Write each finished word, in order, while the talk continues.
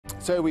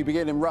So we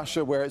begin in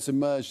Russia, where it's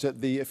emerged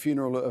that the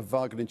funeral of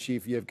Wagner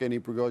chief Yevgeny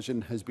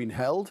Prigozhin has been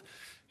held.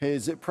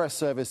 His press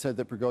service said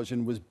that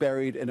Prigozhin was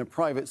buried in a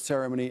private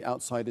ceremony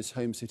outside his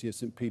home city of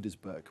St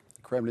Petersburg.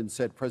 The Kremlin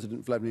said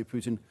President Vladimir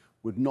Putin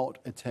would not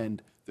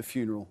attend the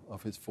funeral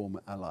of his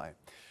former ally.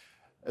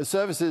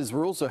 Services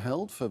were also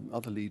held for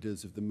other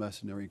leaders of the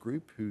mercenary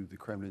group, who the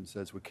Kremlin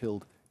says were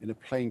killed in a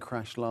plane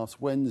crash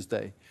last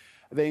Wednesday.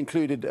 They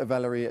included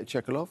Valery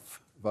Chekalov,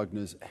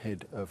 Wagner's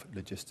head of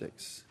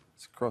logistics.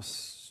 Let's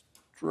cross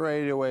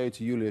straight away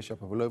to Yulia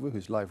Shapovalova,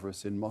 who's live for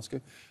us in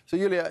Moscow. So,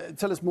 Yulia,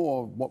 tell us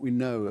more what we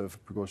know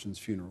of Prigozhin's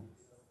funeral.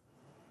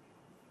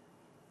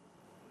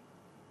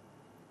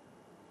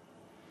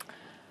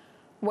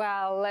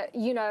 Well,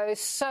 you know,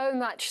 so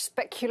much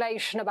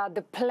speculation about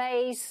the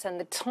place and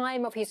the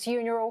time of his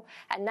funeral.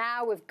 And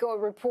now we've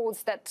got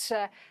reports that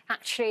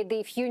actually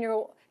the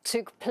funeral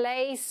took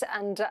place,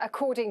 and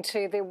according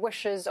to the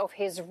wishes of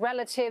his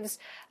relatives,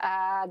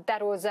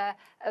 that was a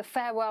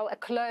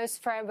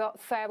closed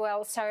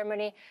farewell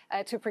ceremony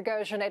to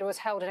Prigozhin. It was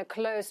held in a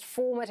closed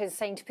format in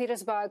St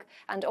Petersburg,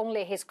 and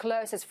only his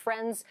closest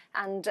friends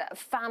and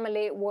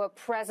family were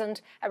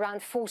present.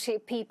 Around 40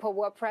 people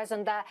were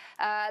present there.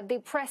 The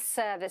press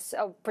service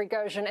of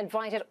Prigozhin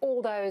invited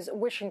all those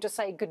wishing to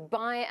say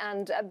goodbye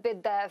and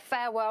bid their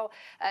farewell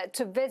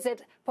to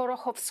visit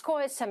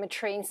Porokhovskoye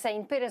cemetery in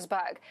St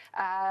Petersburg.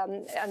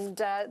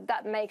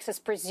 That makes us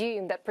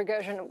presume that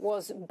Prigozhin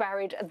was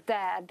buried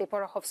there at the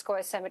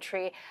Porokhovskoye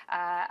cemetery,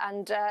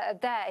 and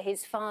there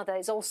his father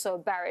is also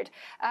buried.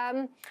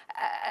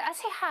 As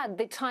he had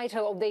the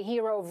title of the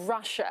hero of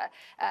Russia,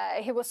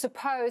 he was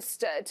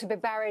supposed to be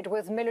buried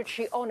with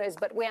military honors,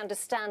 but we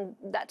understand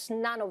that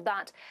none of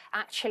that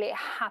actually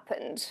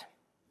happened.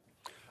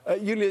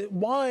 Yulia,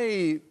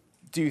 why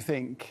do you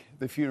think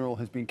the funeral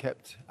has been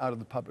kept out of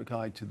the public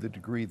eye to the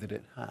degree that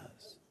it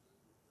has?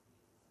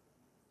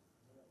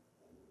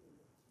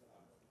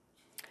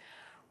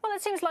 Well,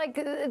 it seems like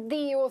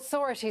the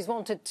authorities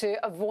wanted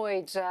to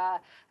avoid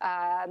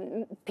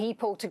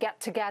people to get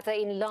together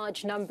in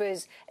large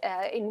numbers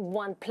in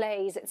one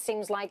place. It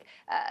seems like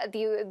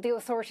the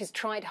authorities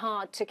tried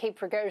hard to keep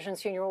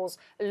Prigozhin's funerals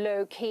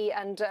low-key,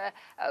 and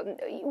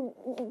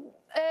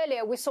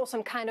earlier we saw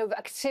some kind of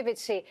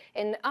activity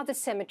in other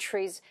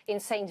cemeteries in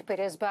St.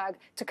 Petersburg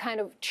to kind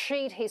of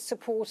treat his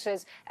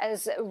supporters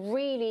as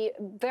really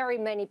very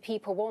many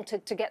people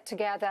wanted to get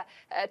together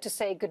to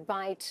say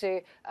goodbye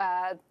to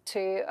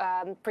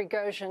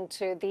Prigozhin,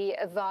 to the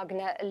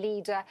Wagner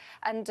leader.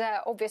 And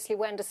obviously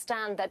we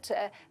understand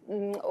that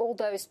all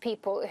those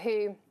people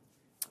who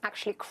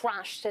actually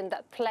crashed in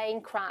that plane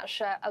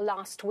crash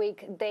last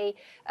week, they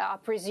are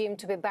presumed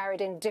to be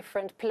buried in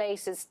different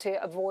places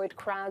to avoid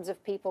crowds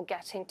of people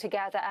getting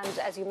together. And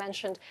as you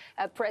mentioned,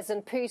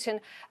 President Putin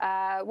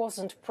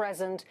wasn't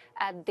present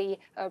at the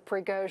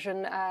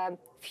Prigozhin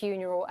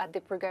funeral, at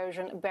the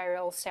Prigozhin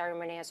burial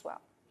ceremony as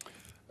well.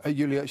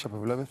 Yulia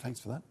Shapovalova, thanks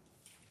for that.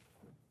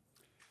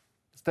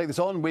 Let's take this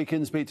on. We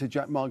can speak to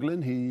Jack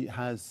Margolin. He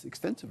has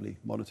extensively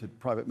monitored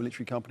private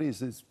military companies.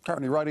 He's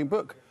currently writing a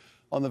book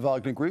on the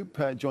Wagner Group.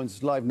 Joins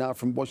us live now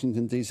from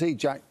Washington, D.C.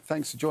 Jack,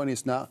 thanks for joining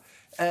us now.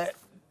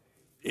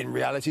 In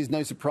reality, it's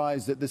no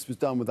surprise that this was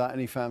done without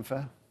any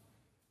fanfare?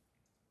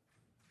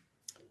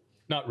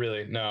 Not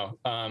really, no.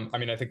 I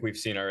mean, I think we've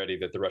seen already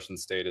that the Russian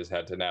state has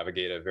had to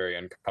navigate a very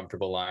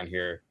uncomfortable line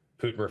here.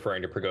 Putin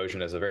referring to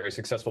Prigozhin as a very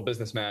successful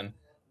businessman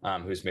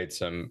who's made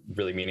some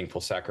really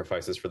meaningful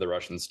sacrifices for the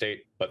Russian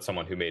state, but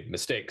someone who made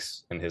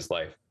mistakes in his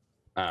life.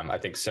 I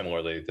think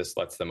similarly, this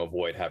lets them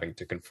avoid having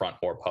to confront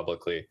more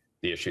publicly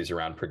the issues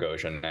around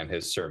Prigozhin and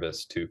his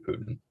service to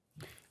Putin.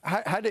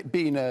 Had it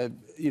been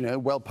a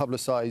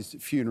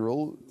well-publicized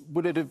funeral,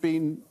 would it have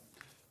been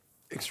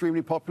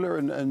extremely popular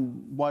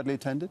and widely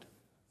attended?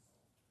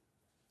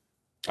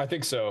 I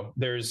think so.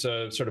 There's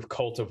a sort of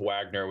cult of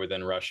Wagner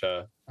within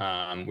Russia.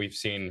 We've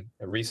seen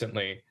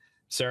recently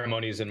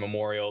ceremonies in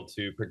memorial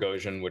to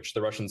Prigozhin, which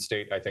the Russian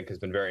state, I think, has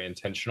been very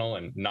intentional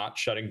in not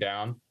shutting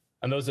down.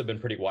 And those have been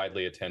pretty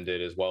widely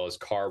attended, as well as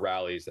car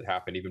rallies that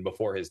happened even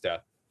before his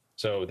death.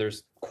 So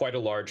there's quite a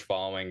large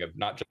following of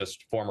not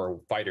just former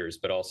fighters,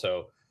 but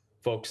also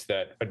folks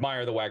that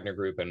admire the Wagner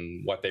Group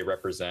and what they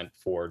represent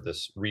for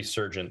this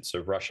resurgence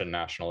of Russian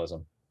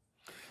nationalism.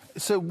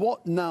 So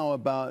what now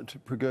about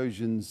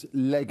Prigozhin's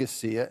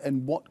legacy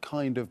and what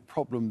kind of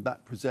problem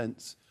that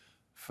presents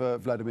for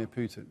Vladimir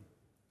Putin?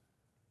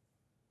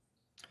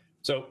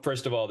 So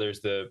first of all,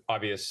 there's the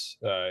obvious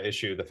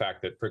issue, the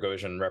fact that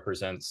Prigozhin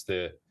represents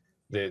the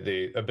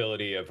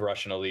ability of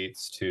Russian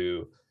elites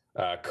to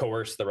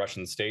coerce the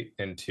Russian state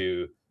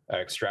into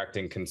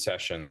extracting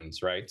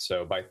concessions, right?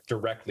 So by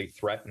directly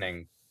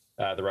threatening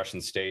the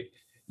Russian state,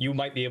 you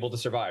might be able to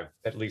survive,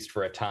 at least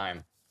for a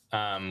time.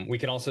 We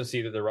can also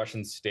see that the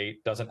Russian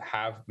state doesn't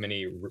have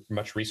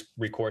much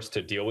recourse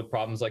to deal with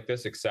problems like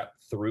this except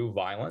through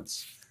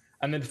violence.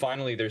 And then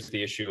finally, there's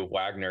the issue of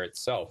Wagner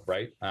itself,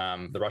 right?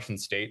 The Russian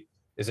state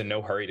is in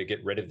no hurry to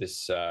get rid of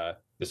this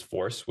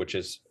force, which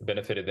has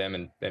benefited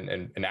them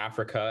in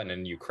Africa and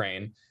in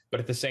Ukraine. But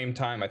at the same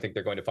time, I think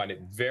they're going to find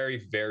it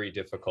very, very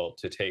difficult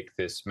to take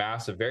this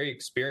mass of very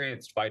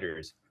experienced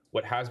fighters,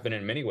 what has been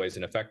in many ways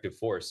an effective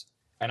force,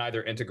 and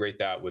either integrate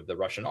that with the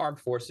Russian armed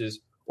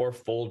forces or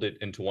fold it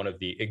into one of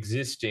the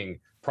existing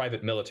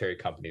private military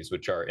companies,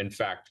 which are in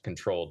fact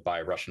controlled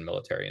by Russian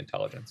military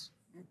intelligence.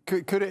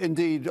 Could it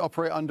indeed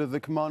operate under the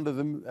command of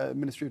the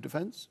Ministry of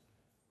Defense?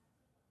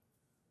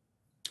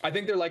 I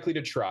think they're likely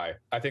to try.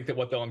 I think that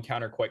what they'll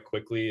encounter quite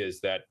quickly is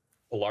that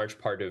a large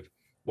part of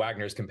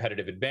Wagner's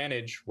competitive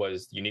advantage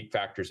was the unique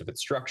factors of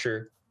its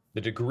structure,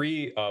 the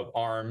degree of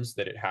arms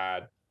that it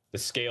had, the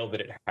scale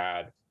that it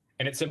had,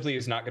 and it simply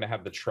is not going to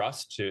have the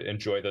trust to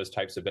enjoy those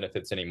types of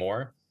benefits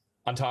anymore.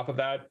 On top of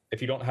that, if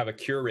you don't have a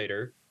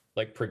curator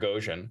like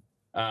Prigozhin,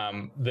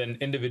 then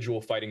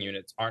individual fighting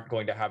units aren't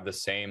going to have the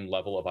same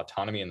level of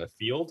autonomy in the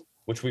field,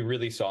 which we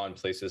really saw in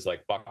places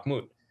like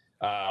Bakhmut,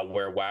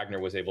 where Wagner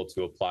was able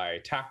to apply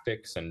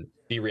tactics and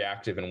be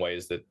reactive in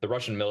ways that the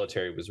Russian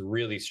military was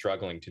really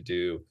struggling to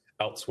do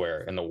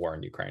elsewhere in the war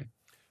in Ukraine.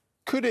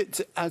 Could it,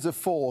 as a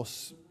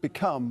force,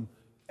 become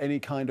any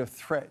kind of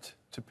threat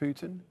to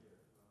Putin?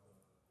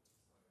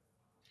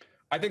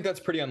 I think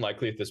that's pretty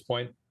unlikely at this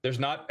point. There's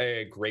not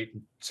a great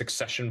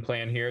succession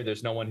plan here.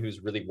 There's no one who's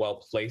really well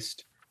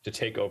placed to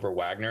take over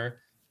Wagner.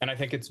 And I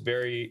think it's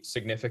very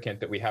significant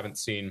that we haven't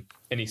seen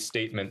any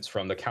statements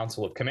from the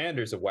Council of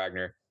Commanders of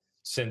Wagner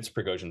since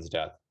Prigozhin's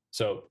death.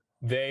 So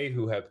they,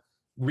 who have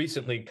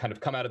recently kind of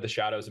come out of the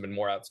shadows and been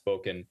more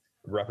outspoken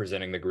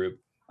representing the group,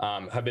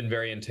 have been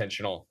very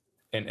intentional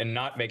in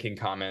not making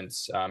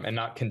comments and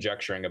not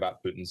conjecturing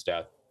about Putin's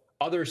death.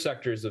 Other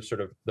sectors of sort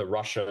of the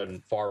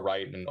Russian far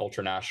right and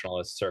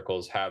ultranationalist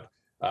circles have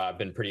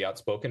been pretty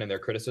outspoken in their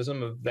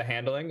criticism of the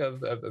handling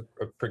of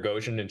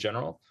Prigozhin in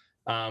general.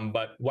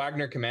 But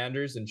Wagner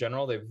commanders in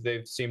general,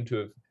 they've seemed to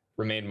have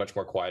remained much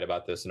more quiet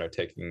about this and are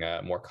taking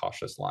a more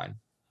cautious line.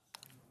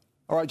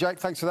 All right, Jack,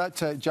 thanks for that.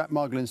 Jack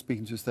Margolin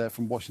speaking to us there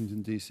from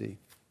Washington, D.C.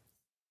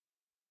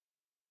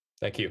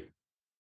 Thank you.